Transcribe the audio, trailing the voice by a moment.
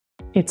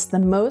It's the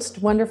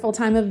most wonderful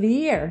time of the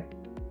year.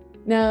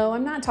 No,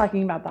 I'm not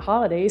talking about the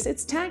holidays,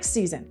 it's tax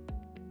season.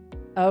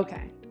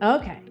 Okay.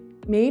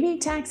 Maybe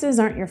taxes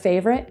aren't your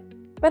favorite,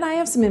 but I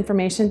have some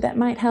information that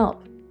might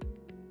help.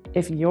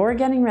 If you're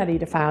getting ready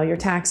to file your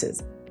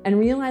taxes and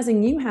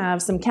realizing you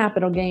have some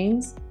capital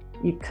gains,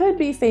 you could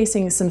be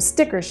facing some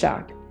sticker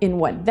shock in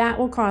what that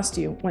will cost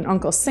you when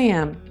Uncle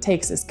Sam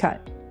takes his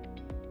cut.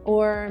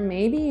 Or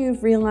maybe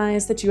you've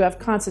realized that you have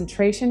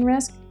concentration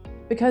risk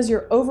because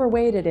you're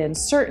overweighted in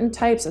certain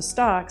types of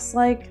stocks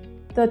like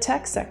the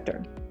tech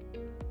sector.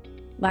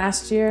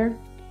 Last year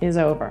is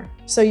over,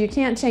 so you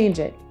can't change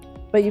it,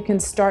 but you can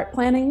start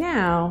planning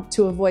now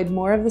to avoid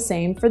more of the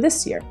same for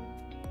this year.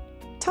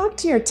 Talk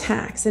to your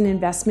tax and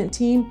investment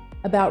team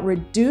about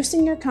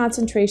reducing your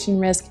concentration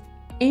risk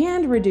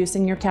and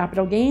reducing your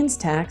capital gains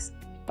tax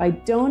by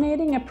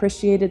donating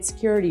appreciated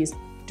securities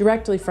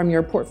directly from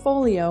your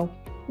portfolio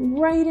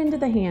right into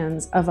the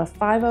hands of a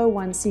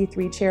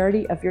 501c3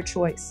 charity of your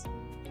choice.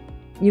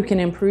 You can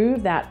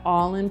improve that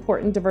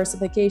all-important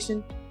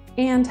diversification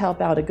and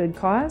help out a good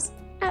cause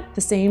at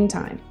the same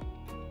time.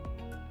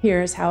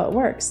 Here's how it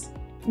works.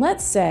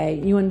 Let's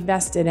say you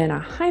invested in a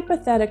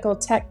hypothetical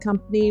tech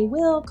company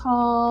we'll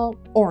call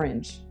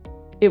Orange.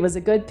 It was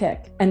a good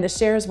pick and the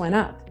shares went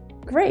up.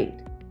 Great.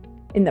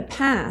 In the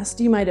past,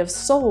 you might have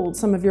sold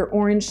some of your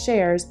Orange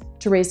shares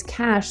to raise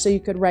cash so you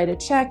could write a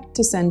check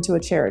to send to a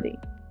charity.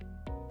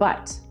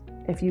 But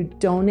if you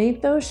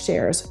donate those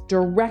shares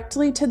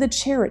directly to the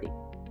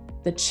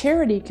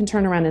charity can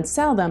turn around and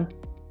sell them,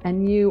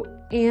 and you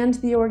and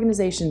the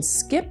organization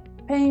skip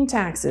paying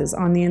taxes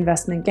on the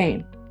investment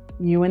gain.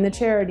 You and the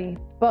charity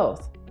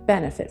both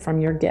benefit from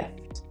your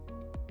gift.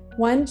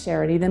 One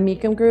charity the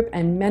Meakem Group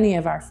and many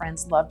of our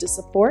friends love to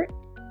support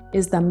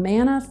is the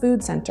Manna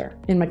Food Center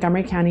in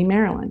Montgomery County,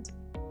 Maryland.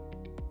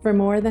 For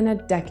more than a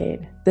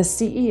decade, the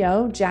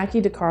CEO,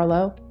 Jackie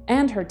DiCarlo,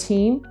 and her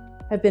team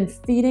have been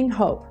feeding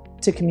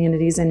hope to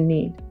communities in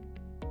need.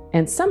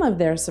 And some of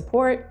their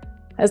support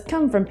has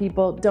come from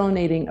people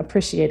donating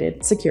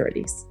appreciated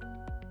securities.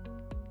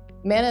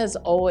 Manna has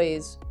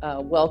always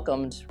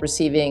welcomed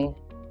receiving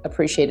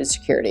appreciated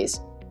securities.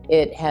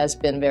 It has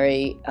been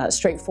very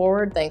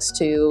straightforward thanks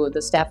to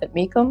the staff at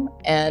Meakem,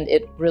 and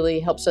it really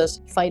helps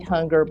us fight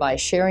hunger by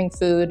sharing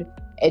food,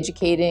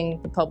 educating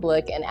the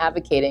public, and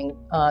advocating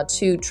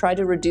to try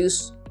to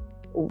reduce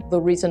the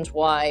reasons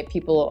why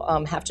people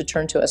have to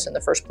turn to us in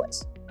the first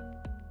place.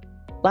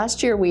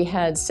 Last year, we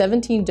had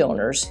 17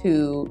 donors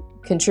who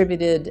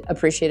contributed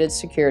appreciated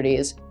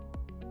securities.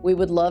 We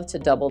would love to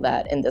double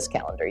that in this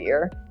calendar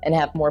year and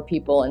have more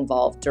people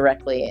involved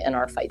directly in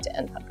our fight to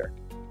end hunger.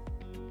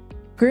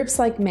 Groups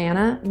like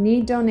Manna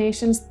need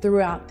donations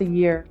throughout the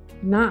year,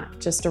 not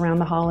just around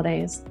the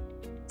holidays.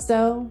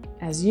 So,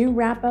 as you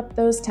wrap up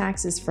those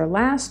taxes for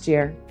last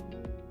year,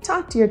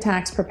 talk to your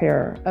tax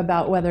preparer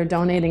about whether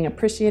donating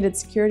appreciated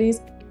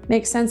securities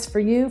makes sense for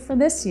you for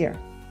this year.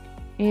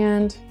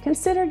 And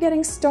consider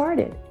getting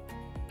started.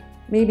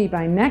 Maybe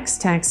by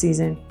next tax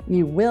season,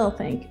 you will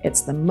think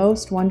it's the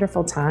most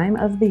wonderful time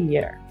of the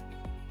year.